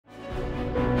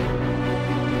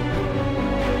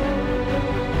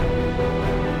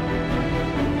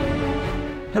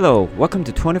Hello, welcome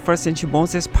to 21st Century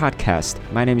Moses Podcast.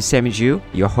 My name is Sammy Ju,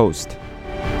 your host.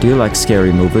 Do you like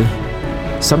scary movie?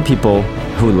 Some people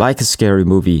who like a scary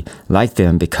movie like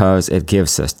them because it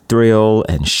gives us thrill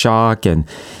and shock and,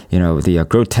 the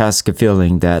grotesque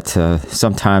feeling that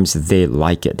sometimes they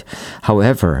like it.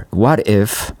 However, what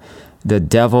if the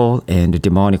devil and the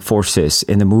demonic forces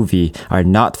in the movie are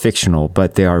not fictional,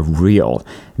 but they are real?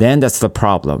 Then that's the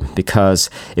problem, because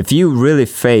if you really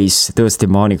face those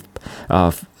demonic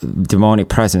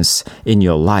presence in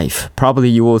your life, probably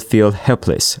you will feel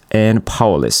helpless and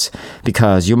powerless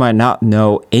because you might not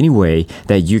know any way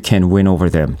that you can win over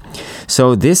them.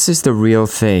 So this is the real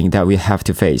thing that we have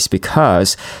to face,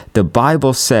 because the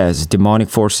Bible says demonic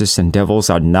forces and devils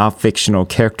are not fictional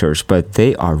characters, but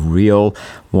they are real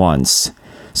ones.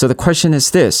 So the question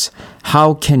is this: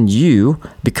 how can you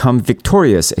become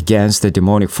victorious against the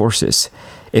demonic forces?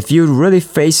 If you really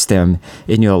face them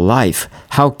in your life,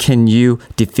 how can you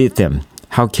defeat them?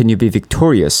 How can you be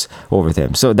victorious over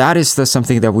them? So that is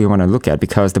something that we want to look at,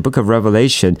 because the book of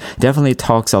Revelation definitely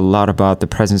talks a lot about the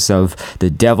presence of the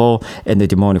devil and the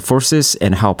demonic forces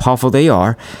and how powerful they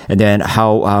are, and then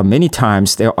how many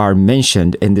times they are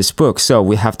mentioned in this book. So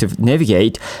we have to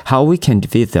navigate how we can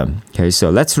defeat them. Okay, so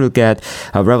let's look at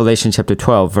Revelation chapter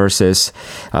 12, verses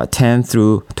 10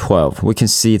 through 12. We can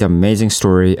see the amazing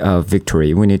story of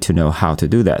victory. We need to know how to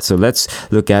do that. So let's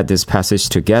look at this passage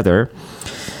together.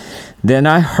 Then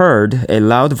I heard a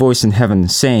loud voice in heaven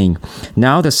saying,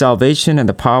 "Now the salvation and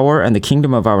the power and the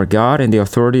kingdom of our God and the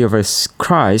authority of his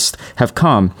Christ have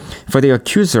come. For the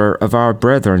accuser of our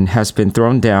brethren has been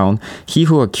thrown down, he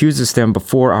who accuses them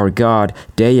before our God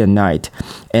day and night.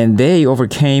 And they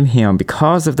overcame him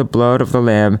because of the blood of the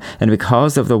Lamb and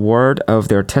because of the word of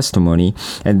their testimony.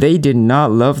 And they did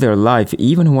not love their life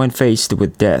even when faced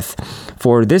with death.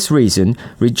 For this reason,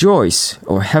 rejoice,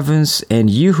 O heavens,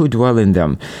 and you who dwell in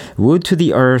them. Wood to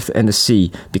the earth and the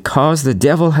sea, because the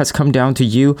devil has come down to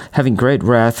you, having great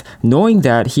wrath, knowing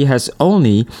that he has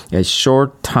only a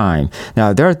short time."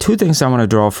 Now, there are two things I want to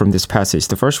draw from this passage.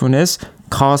 The first one is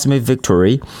cosmic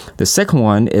victory. The second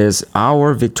one is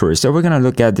our victory. So we're going to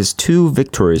look at these two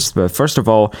victories. But first of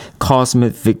all,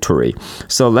 cosmic victory.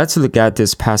 So let's look at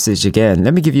this passage again.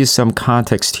 Let me give you some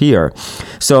context here.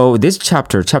 So this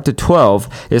chapter 12,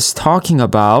 is talking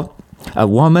about a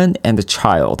woman and a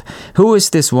child. Who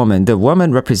is this woman? The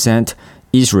woman represents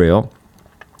Israel.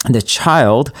 The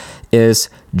child is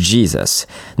Jesus.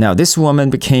 Now, this woman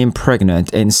became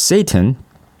pregnant, and Satan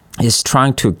is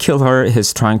trying to kill her.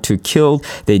 He's trying to kill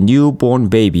the newborn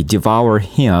baby, devour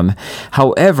him.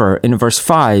 However, in verse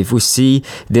 5, we see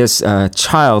this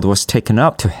child was taken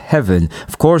up to heaven.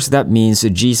 Of course, that means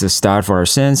Jesus died for our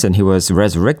sins, and he was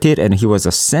resurrected, and he was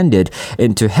ascended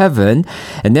into heaven.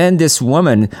 And then this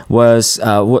woman was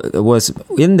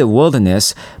in the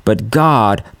wilderness, but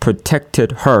God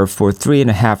protected her for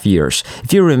 3.5 years.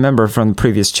 If you remember from the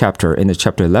previous chapter, in the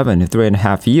chapter 11,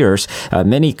 3.5 years,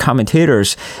 many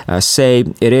commentators say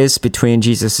it is between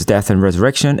Jesus' death and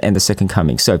resurrection and the second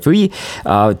coming. So if we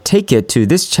take it to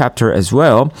this chapter as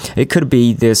well, it could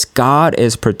be this: God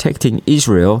is protecting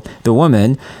Israel, the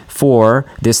woman, for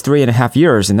this 3.5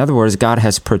 years. In other words, God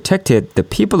has protected the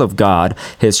people of God,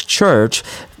 his church,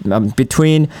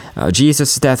 between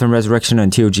Jesus' death and resurrection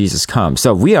until Jesus comes.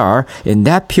 So we are in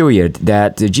that period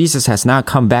that Jesus has not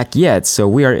come back yet. So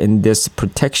we are in this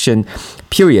protection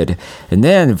period. And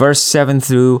then verses 7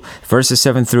 through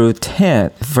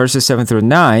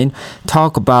 9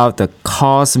 talk about the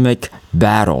cosmic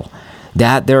battle.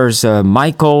 That there's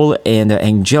Michael and the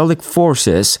angelic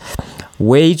forces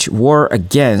wage war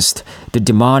against the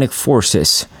demonic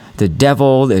forces, the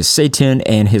devil, the Satan,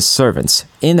 and his servants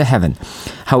in the heaven.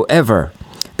 However,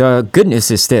 the good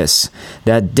news is this: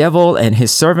 that devil and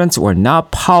his servants were not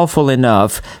powerful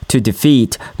enough to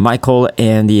defeat Michael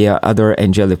and the other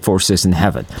angelic forces in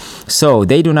heaven. So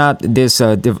they do not,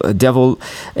 devil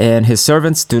and his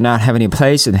servants do not have any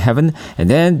place in heaven. And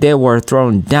then they were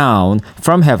thrown down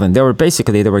from heaven. They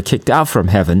were kicked out from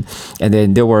heaven, and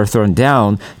then they were thrown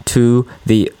down to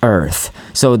the earth.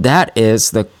 So that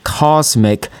is the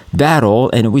cosmic battle,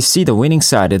 and we see the winning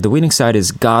side. The winning side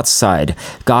is God's side.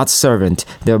 God's servant,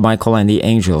 the Michael and the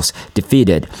angels,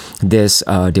 defeated this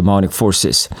demonic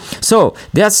forces. So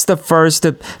that's the first,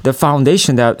 the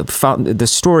foundation, the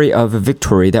story of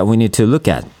victory that we need to look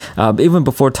at. Even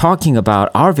before talking about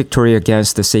our victory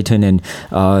against the Satan and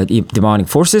demonic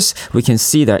forces, we can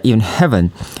see that in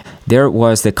heaven, there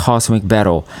was the cosmic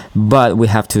battle. But we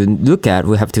have to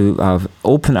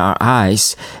open our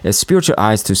eyes, spiritual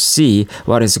eyes, to see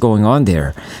what is going on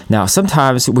there. Now,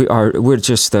 sometimes we're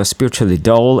just spiritually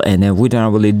dull, and then we do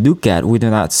not really we do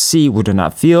not see, we do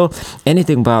not feel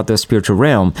anything about the spiritual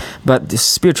realm. But the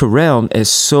spiritual realm is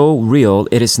so real;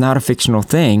 it is not a fictional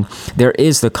thing. There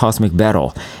is the cosmic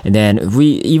battle, and then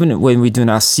even when we do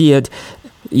not see it,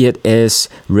 it is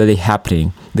really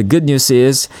happening. The good news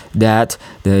is that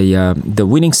the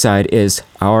winning side is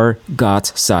our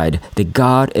God's side. The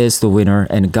God is the winner,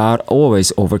 and God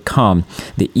always overcome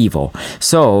the evil.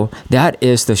 So that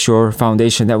is the sure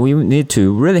foundation that we need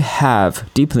to really have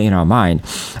deeply in our mind.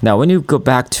 Now, when you go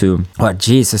back to what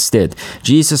Jesus did,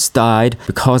 Jesus died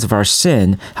because of our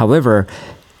sin. However,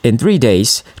 in 3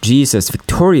 days, Jesus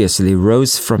victoriously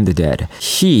rose from the dead.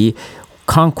 He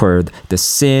conquered the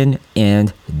sin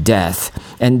and death.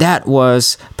 And that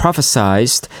was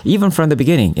prophesied even from the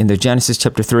beginning. In the Genesis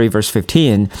chapter 3, verse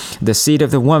 15, the seed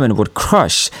of the woman would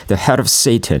crush the head of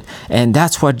Satan. And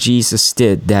that's what Jesus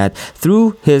did, that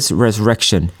through his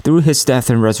resurrection, through his death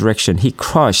and resurrection, he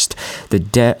crushed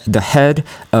the head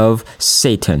of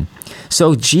Satan.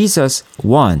 So Jesus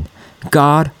won.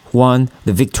 God won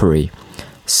the victory.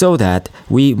 So that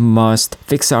we must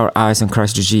fix our eyes on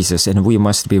Christ Jesus, and we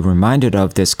must be reminded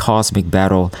of this cosmic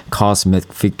battle, cosmic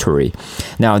victory.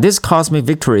 Now, this cosmic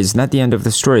victory is not the end of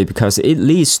the story, because it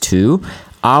leads to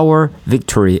our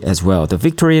victory as well. The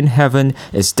victory in heaven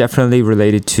is definitely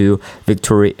related to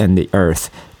victory in the earth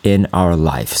in our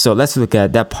life. So let's look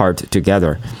at that part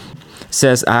together. It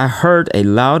says, I heard a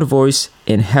loud voice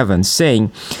in heaven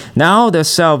saying, now the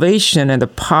salvation and the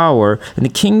power and the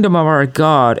kingdom of our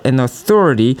God and the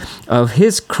authority of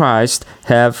his Christ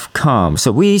have come.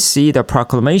 So we see the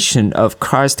proclamation of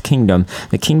Christ's kingdom,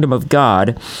 the kingdom of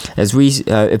God, as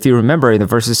if you remember in the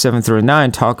verses 7 through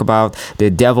 9, talk about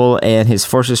the devil and his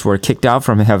forces were kicked out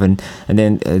from heaven, and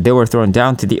then they were thrown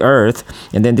down to the earth.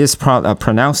 And then this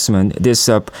pronouncement, this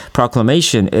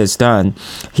proclamation is done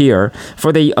here.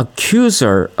 For the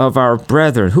accuser of our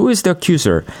brethren, who is the accuser?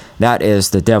 That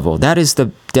is the devil. That is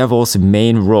the devil's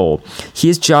main role.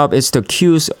 His job is to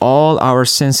accuse all our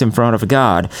sins in front of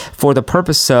God for the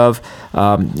purpose of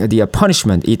the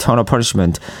punishment, eternal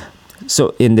punishment.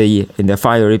 So in the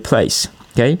fiery place.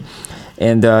 Okay.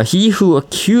 And he who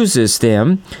accuses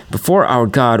them before our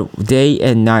God day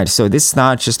and night. So this is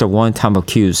not just a one-time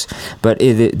accuse, but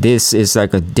this is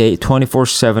like a day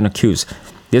 24/7 accuse.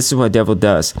 This is what the devil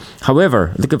does.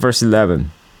 However, look at verse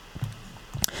 11.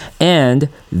 And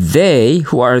they,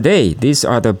 who are they? These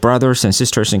are the brothers and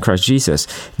sisters in Christ Jesus.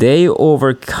 They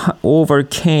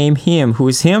overcame him. Who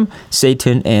is him?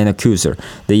 Satan and accuser,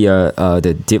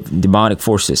 the demonic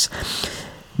forces.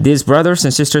 These brothers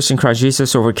and sisters in Christ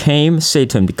Jesus overcame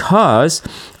Satan because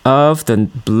of the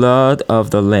blood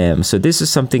of the Lamb. So this is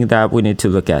something that we need to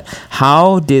look at.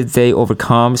 How did they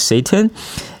overcome Satan?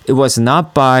 It was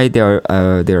not by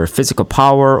their physical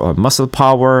power or muscle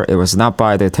power. It was not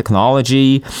by the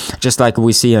technology, just like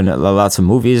we see in lots of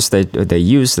movies. They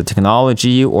use the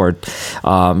technology or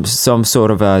some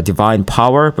sort of a divine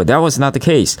power, but that was not the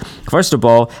case. First of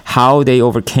all, how they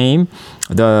overcame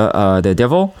the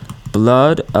devil?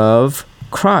 Blood of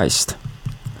Christ.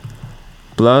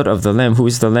 Blood of the Lamb. Who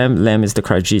is the Lamb? Lamb is the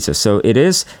Christ Jesus. So it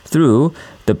is through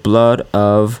the blood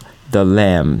of the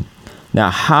Lamb. Now,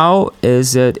 how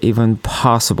is it even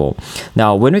possible?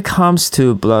 Now, when it comes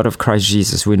to blood of Christ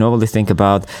Jesus, we normally think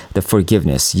about the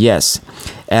forgiveness. Yes,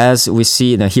 as we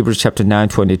see in Hebrews chapter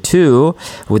 9:22,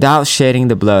 without shedding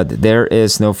the blood, there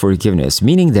is no forgiveness.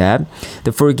 Meaning that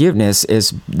the forgiveness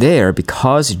is there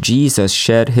because Jesus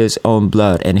shed his own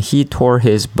blood and he tore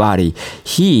his body.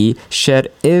 He shed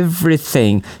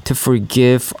everything to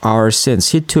forgive our sins.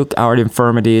 He took our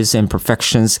infirmities,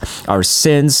 imperfections, our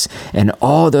sins, and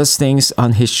all those things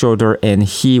on his shoulder, and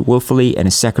he willfully and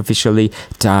sacrificially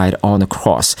died on the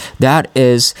cross. That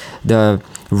is the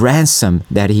ransom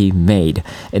that he made,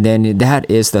 and then that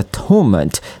is the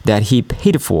atonement that he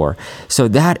paid for. So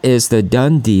that is the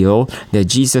done deal, that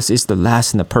Jesus is the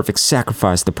last and the perfect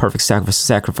sacrifice,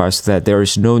 that there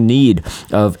is no need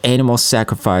of animal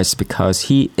sacrifice because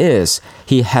he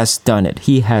has done it,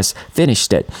 he has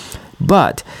finished it.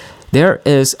 But there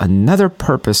is another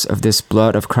purpose of this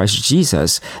blood of Christ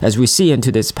Jesus, as we see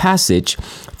into this passage.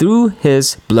 Through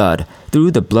his blood,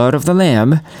 through the blood of the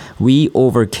Lamb, we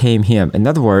overcame him. In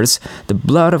other words, the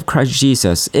blood of Christ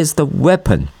Jesus is the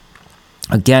weapon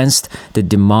against the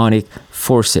demonic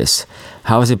forces.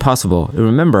 How is it possible?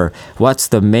 Remember, what's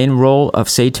the main role of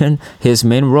Satan? His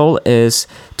main role is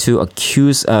to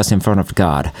accuse us in front of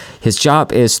God. His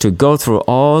job is to go through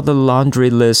all the laundry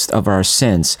list of our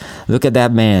sins. Look at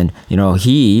that man.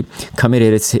 He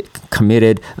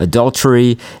committed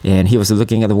adultery, and he was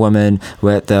looking at the woman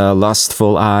with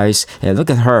lustful eyes. And look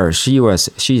at her.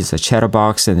 She's a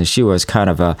chatterbox, and she was kind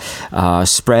of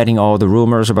spreading all the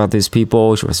rumors about these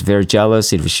people. She was very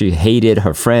jealous. She hated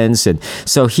her friends, and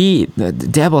so the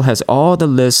devil has all the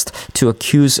list to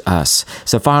accuse us.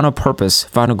 So final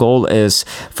goal is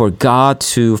for God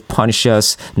to punish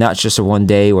us, not just 1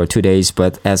 day or 2 days,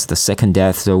 but as the second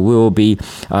death. So we will be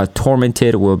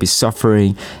tormented, we'll be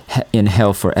suffering in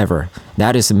hell forever.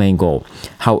 That is the main goal.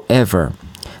 However,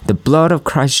 the blood of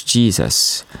Christ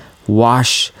Jesus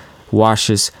washes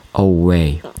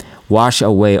away. Wash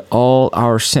away all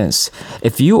our sins.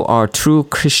 If you are a true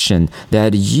Christian,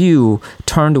 that you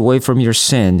turned away from your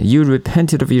sin, you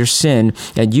repented of your sin,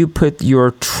 and you put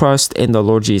your trust in the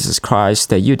Lord Jesus Christ,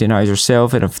 that you deny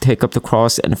yourself and take up the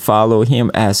cross and follow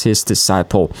Him as His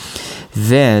disciple,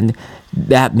 then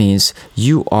that means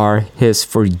you are His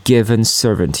forgiven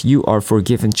servant. You are a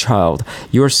forgiven child.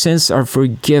 Your sins are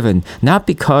forgiven, not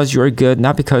because you're good,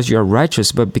 not because you're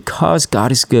righteous, but because God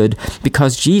is good,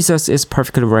 because Jesus is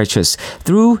perfectly righteous.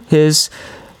 Through His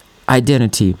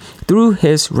identity, through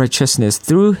His righteousness,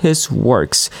 through His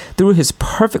works, through His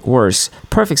perfect works,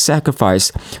 perfect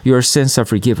sacrifice, your sins are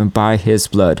forgiven by His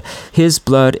blood. His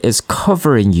blood is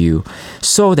covering you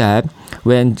so that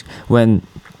when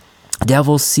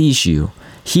devil sees you,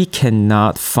 he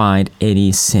cannot find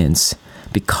any sins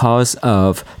because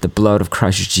of the blood of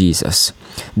Christ Jesus.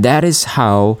 That is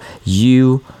how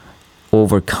you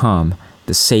overcome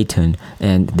the Satan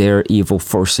and their evil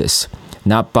forces.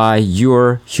 Not by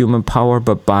your human power,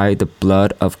 but by the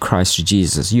blood of Christ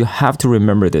Jesus. You have to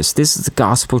remember this. This is the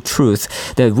gospel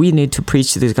truth that we need to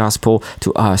preach this gospel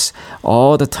to us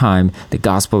all the time. The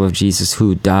gospel of Jesus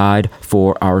who died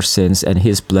for our sins, and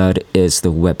His blood is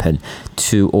the weapon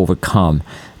to overcome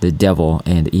the devil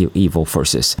and evil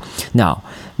forces. Now,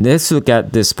 let's look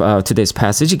at this today's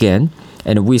passage again,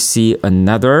 and we see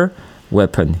another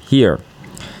weapon here.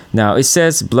 Now, it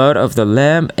says blood of the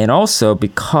Lamb, and also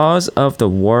because of the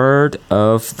word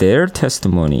of their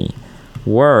testimony.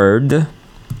 Word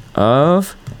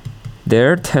of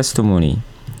their testimony.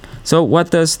 So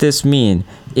what does this mean?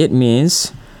 It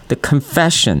means the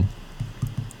confession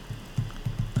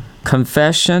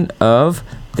of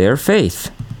their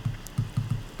faith.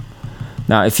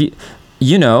 Now, if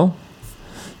you know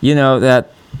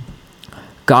that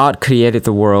God created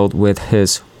the world with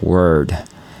His word.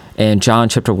 In John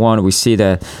chapter 1, we see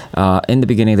that in the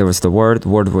beginning there was the Word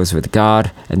was with God,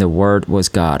 and the Word was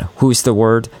God. Who is the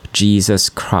Word? Jesus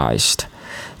Christ.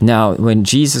 Now, when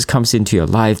Jesus comes into your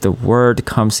life, the Word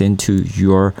comes into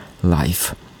your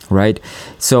life, right?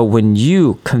 So when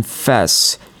you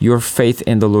confess your faith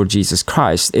in the Lord Jesus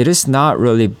Christ, it is not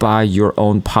really by your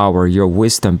own power, your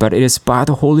wisdom, but it is by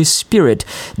the Holy Spirit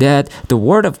that the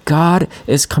Word of God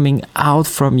is coming out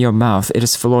from your mouth. It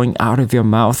is flowing out of your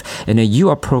mouth, and then you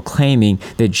are proclaiming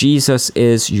that Jesus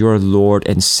is your Lord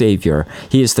and Savior.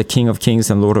 He is the King of Kings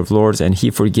and Lord of Lords, and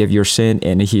He forgave your sin,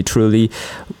 and He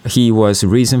was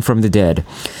risen from the dead.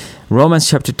 Romans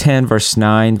chapter 10, verses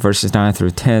 9 through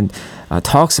 10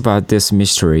 talks about this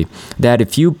mystery, that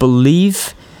if you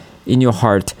believe in your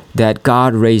heart that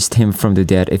God raised Him from the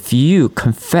dead, if you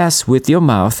confess with your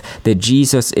mouth that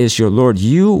Jesus is your Lord,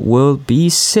 you will be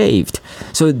saved.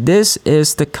 So this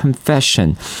is the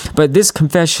confession. But this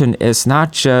confession is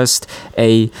not just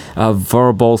a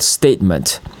verbal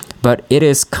statement, but it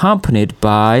is accompanied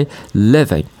by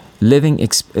living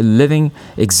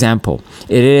example.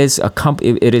 It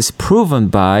is proven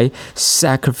by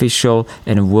sacrificial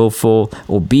and willful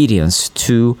obedience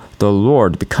to the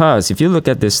Lord. Because if you look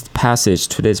at today's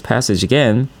passage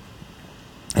again,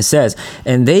 it says,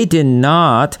 and they did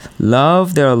not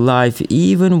love their life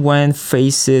even when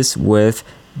faced with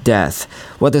death.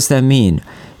 What does that mean?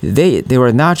 They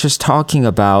were not just talking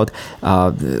about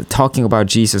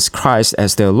Jesus Christ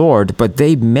as their Lord, but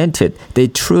they meant it. They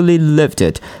truly lived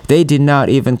it. They did not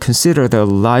even consider their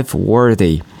life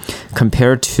worthy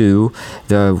compared to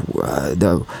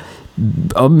the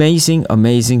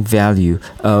amazing value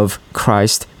of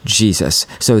Christ Jesus.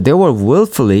 So they were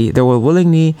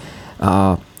willingly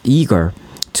eager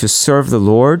to serve the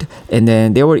Lord, and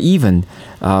then they were even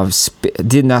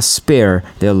did not spare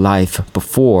their life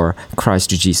before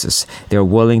Christ Jesus. They're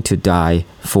willing to die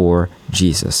for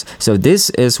Jesus. So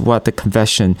this is what the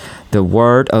confession, the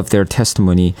word of their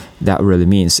testimony, that really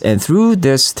means. And through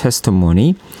this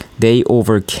testimony, they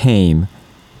overcame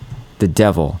the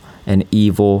devil and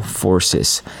evil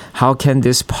forces. How can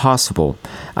this possible?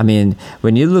 I mean,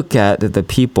 when you look at the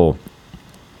people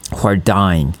who are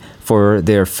dying for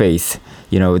their faith,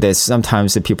 that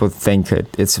sometimes the people think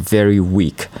it's very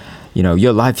weak.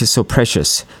 Your life is so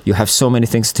precious. You have so many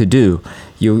things to do.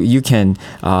 You can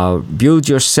build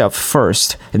yourself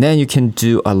first, and then you can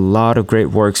do a lot of great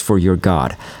works for your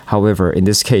God. However, in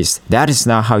this case, that is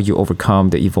not how you overcome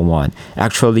the evil one.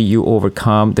 Actually, you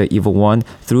overcome the evil one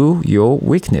through your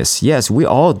weakness. Yes, we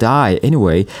all die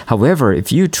anyway. However,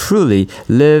 if you truly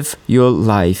live your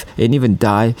life and even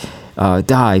die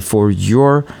for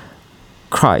your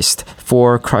Christ,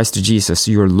 for Christ Jesus,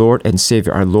 your Lord and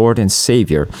Savior, our Lord and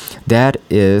Savior, that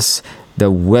is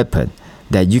the weapon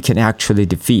that you can actually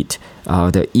defeat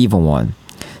the evil one.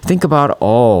 Think about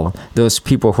all those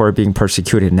people who are being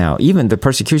persecuted now. Even the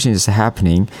persecution is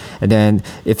happening, and then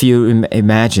if you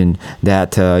imagine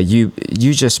that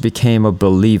you just became a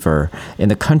believer in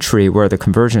a country where the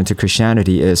conversion to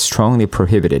Christianity is strongly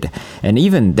prohibited, and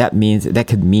even that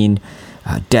could mean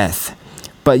death.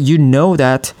 But you know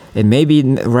that, and maybe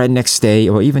right next day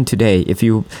or even today, if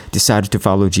you decide to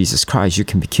follow Jesus Christ, you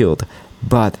can be killed.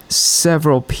 But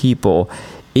several people,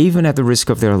 even at the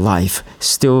risk of their life,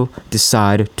 still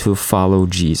decide to follow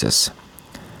Jesus.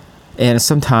 And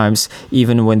sometimes,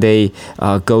 even when they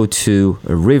go to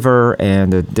a river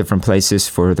and different places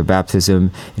for the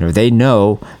baptism, they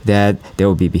know that they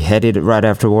will be beheaded right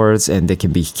afterwards and they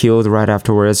can be killed right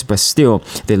afterwards. But still,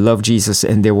 they love Jesus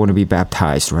and they want to be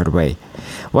baptized right away.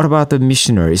 What about the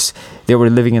missionaries? They were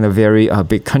living in a very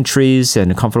big countries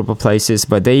and comfortable places,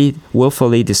 but they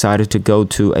willfully decided to go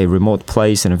to a remote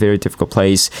place and a very difficult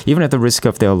place, even at the risk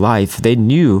of their life. They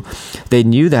knew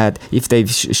that if they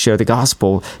share the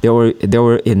gospel, they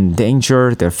were in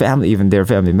danger. Their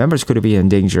family members could be in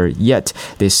danger. Yet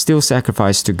they still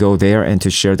sacrificed to go there and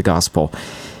to share the gospel.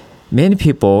 Many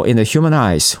people, in the human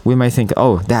eyes, we might think,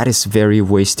 oh, that is very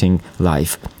wasting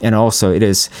life. And also it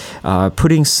is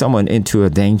putting someone into a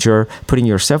danger, putting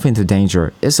yourself into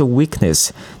danger is a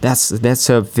weakness. That's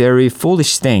a very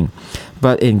foolish thing.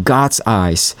 But in God's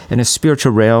eyes, in the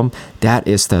spiritual realm, that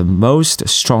is the most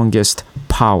strongest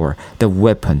power, the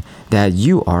weapon that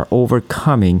you are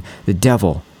overcoming the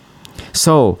devil.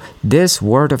 So this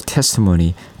word of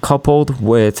testimony, coupled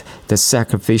with the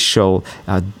sacrificial,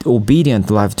 obedient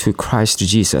life to Christ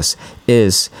Jesus,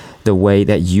 is the way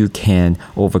that you can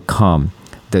overcome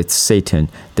the Satan,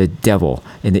 the devil,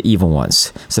 and the evil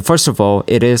ones. So first of all,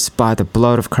 it is by the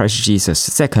blood of Christ Jesus.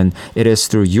 Second, it is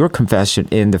through your confession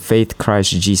in the faith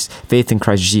in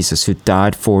Christ Jesus, who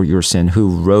died for your sin, who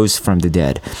rose from the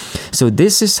dead. So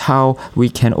this is how we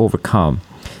can overcome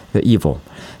the evil.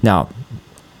 Now,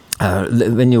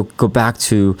 when you go back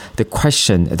to the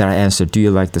question that I answered, do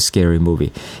you like the scary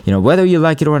movie? Whether you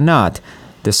like it or not,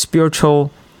 the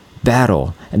spiritual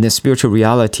battle and the spiritual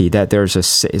reality that there's a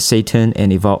Satan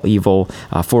and evil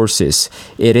forces,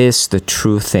 it is the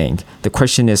true thing. The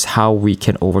question is how we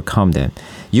can overcome them.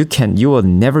 You will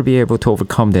never be able to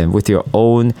overcome them with your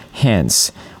own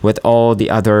hands, with all the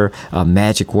other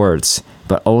magic words,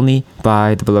 but only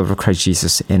by the blood of Christ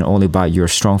Jesus and only by your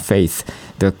strong faith,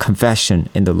 the confession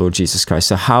in the Lord Jesus Christ.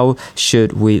 So how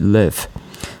should we live?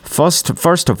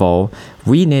 First of all,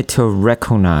 we need to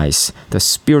recognize the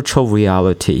spiritual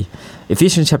reality.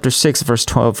 Ephesians chapter 6 verse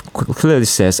 12 clearly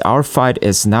says, our fight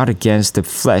is not against the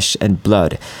flesh and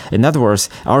blood. In other words,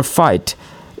 our fight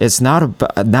is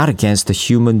not against the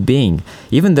human being.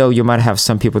 Even though you might have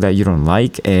some people that you don't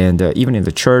like, and even in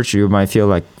the church, you might feel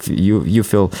like you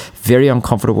feel very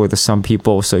uncomfortable with some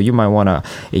people, so you might want to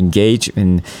engage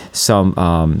in some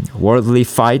worldly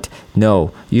fight.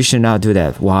 No, you should not do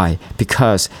that. Why?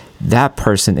 Because that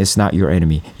person is not your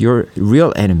enemy. Your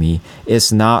real enemy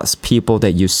is not people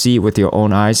that you see with your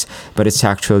own eyes, but it's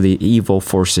actually evil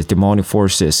forces, demonic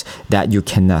forces that you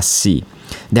cannot see.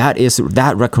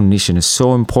 That recognition is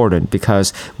so important,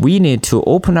 because we need to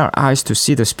open our eyes to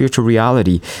see the spiritual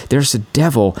reality. There's a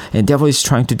devil, and devil is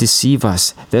trying to deceive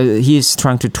us. He is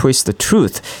trying to twist the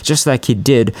truth, just like he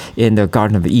did in the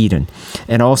Garden of Eden.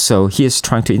 And also, he is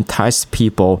trying to entice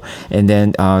people and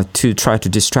then to try to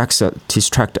distract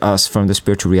us from the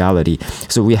spiritual reality.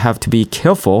 So we have to be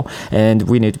careful, and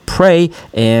we need to pray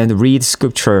and read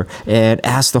scripture and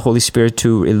ask the Holy Spirit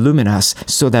to illumine us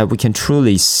so that we can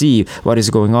truly see what is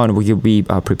going on, we will be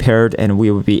prepared and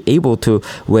we will be able to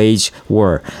wage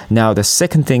war. Now, the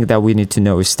second thing that we need to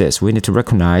know is this. We need to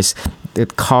recognize the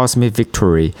cosmic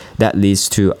victory that leads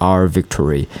to our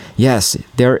victory. Yes,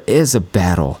 there is a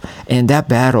battle, and that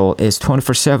battle is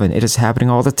 24/7. It is happening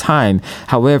all the time.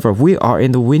 However, we are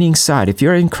in the winning side. If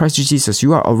you're in Christ Jesus,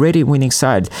 you are already winning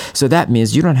side. So that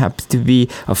means you don't have to be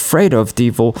afraid of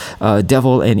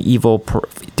devil and evil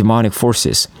demonic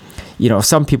forces.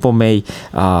 Some people may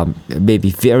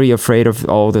be very afraid of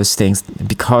all those things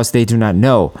because they do not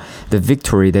know the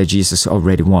victory that Jesus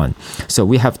already won. So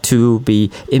we have to be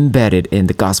embedded in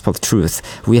the gospel truth.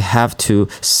 We have to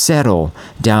settle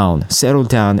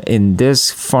down in this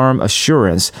firm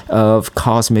assurance of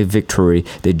cosmic victory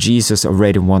that Jesus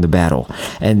already won the battle.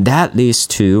 And that leads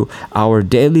to our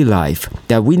daily life,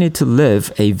 that we need to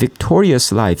live a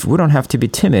victorious life. We don't have to be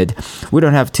timid. We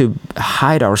don't have to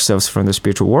hide ourselves from the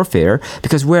spiritual warfare,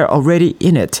 because we're already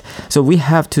in it. So we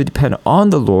have to depend on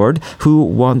the Lord who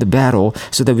won the battle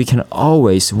so that we can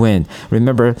always win.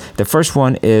 Remember, the first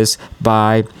one is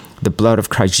by the blood of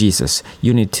Christ Jesus.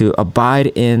 You need to abide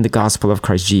in the gospel of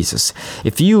Christ Jesus.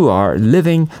 If you are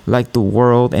living like the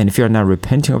world, and if you're not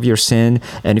repenting of your sin,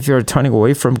 and if you're turning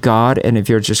away from God, and if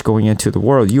you're just going into the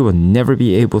world, you will never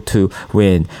be able to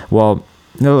win. Well,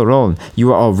 not alone,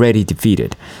 you are already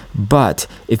defeated. But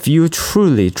if you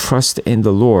truly trust in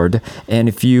the Lord, and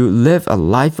if you live a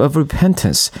life of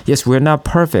repentance, yes, we're not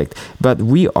perfect, but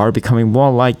we are becoming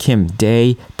more like Him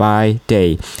day by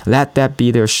day. Let that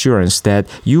be the assurance that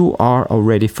you are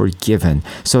already forgiven,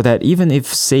 so that even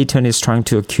if Satan is trying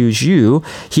to accuse you,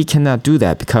 he cannot do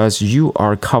that because you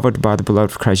are covered by the blood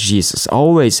of Christ Jesus.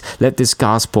 Always let this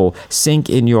gospel sink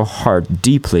in your heart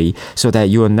deeply so that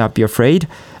you will not be afraid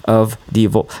of the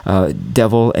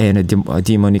devil and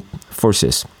demonic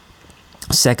forces.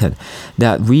 Second,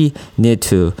 that we need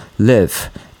to live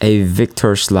a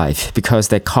victor's life, because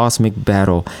that cosmic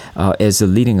battle is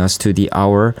leading us to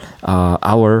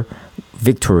our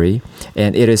victory,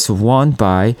 and it is won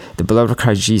by the blood of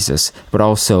Christ Jesus, but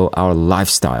also our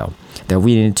lifestyle. That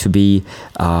we need to be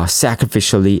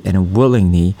sacrificially and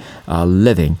willingly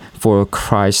living for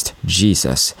Christ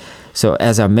Jesus. So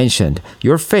as I mentioned,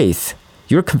 your faith,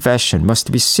 your confession must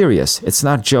be serious. It's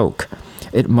not a joke.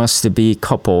 It must be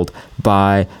coupled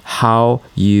by how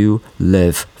you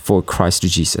live for Christ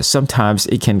Jesus. Sometimes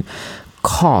it can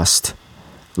cost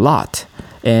a lot,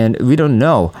 and we don't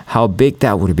know how big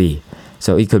that would be.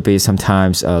 So it could be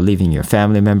sometimes leaving your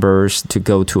family members to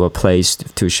go to a place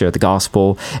to share the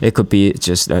gospel. It could be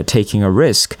just taking a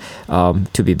risk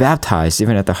to be baptized,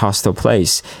 even at the hostile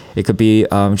place. It could be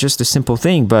just a simple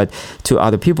thing, but to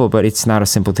other people, but it's not a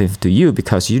simple thing to you,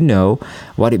 because you know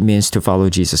what it means to follow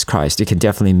Jesus Christ. It can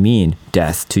definitely mean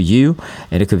death to you,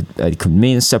 and it could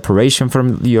mean separation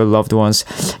from your loved ones.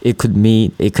 It could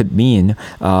mean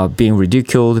being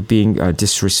ridiculed, being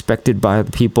disrespected by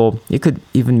other people. It could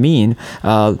even mean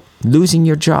losing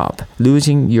your job,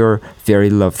 losing your very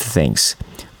loved things.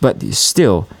 But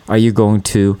still, are you going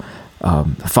to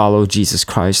follow Jesus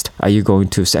Christ? Are you going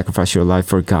to sacrifice your life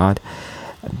for God?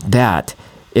 That,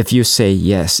 if you say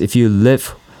yes, if you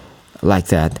live like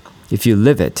that, if you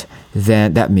live it,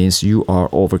 then that means you are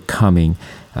overcoming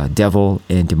devil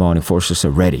and demonic forces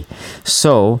already.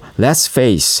 So let's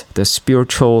face the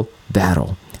spiritual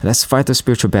battle. Let's fight the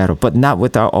spiritual battle, but not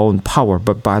with our own power,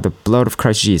 but by the blood of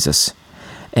Christ Jesus,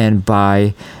 and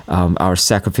by our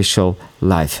sacrificial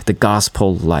life, the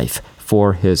gospel life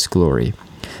for His glory.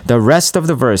 The rest of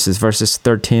the verses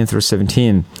 13 through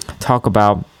 17, talk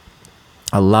about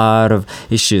a lot of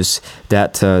issues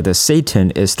that the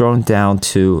Satan is thrown down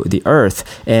to the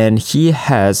earth, and he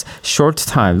has short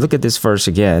time. Look at this verse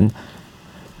again.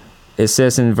 It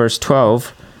says in verse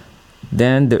 12,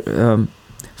 then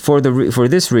for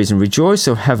this reason, rejoice,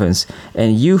 O heavens,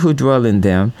 and you who dwell in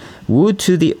them. Woe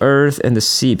to the earth and the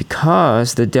sea,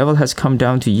 because the devil has come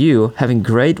down to you, having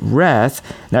great wrath.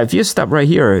 Now, if you stop right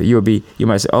here, you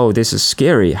might say, "Oh, this is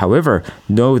scary." However,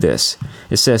 know this.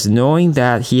 It says, knowing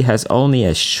that he has only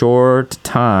a short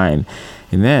time.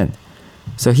 Amen.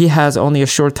 So he has only a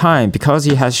short time. Because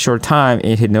he has short time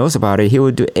and he knows about it, he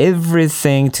will do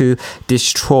everything to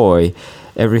destroy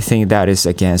everything that is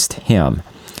against him.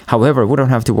 However, we don't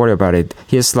have to worry about it.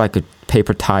 He's like a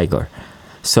paper tiger.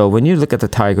 So when you look at the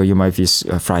tiger, you might be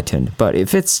frightened. But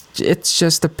if it's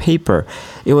just a paper,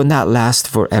 it will not last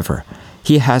forever.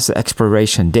 He has the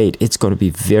expiration date. It's going to be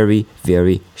very,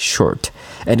 very short.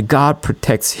 And God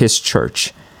protects His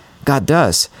church. God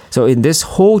does. So in this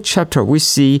whole chapter, we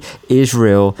see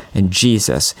Israel and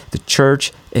Jesus, the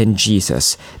church and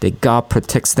Jesus, that God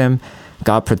protects them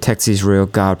God protects Israel.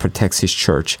 God protects His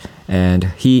church, and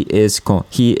He is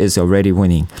already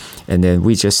winning. And then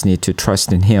we just need to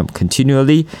trust in Him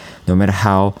continually, no matter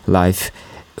how life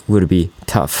would be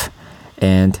tough.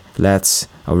 And let's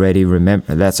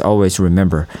always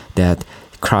remember that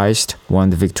Christ won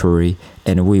the victory,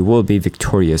 and we will be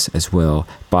victorious as well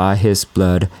by His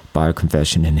blood, by our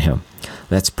confession in Him.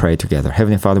 Let's pray together.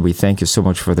 Heavenly Father, we thank You so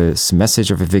much for this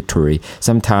message of victory.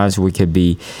 Sometimes we can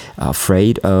be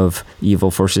afraid of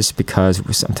evil forces because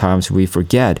sometimes we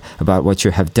forget about what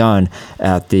You have done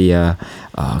at the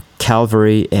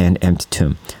Calvary and empty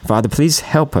tomb. Father, please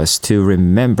help us to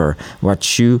remember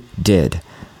what You did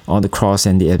on the cross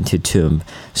and the empty tomb,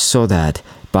 so that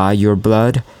by Your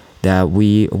blood that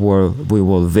we will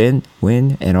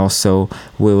win, and also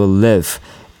we will live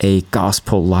a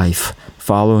gospel life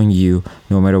following You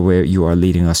no matter where You are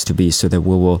leading us to be, so that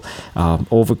we will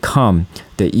overcome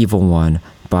the evil one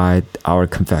by our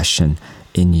confession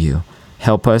in You.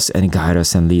 Help us and guide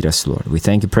us and lead us, Lord. We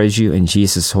thank You, praise You. In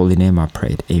Jesus' holy name I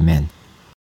prayed. Amen.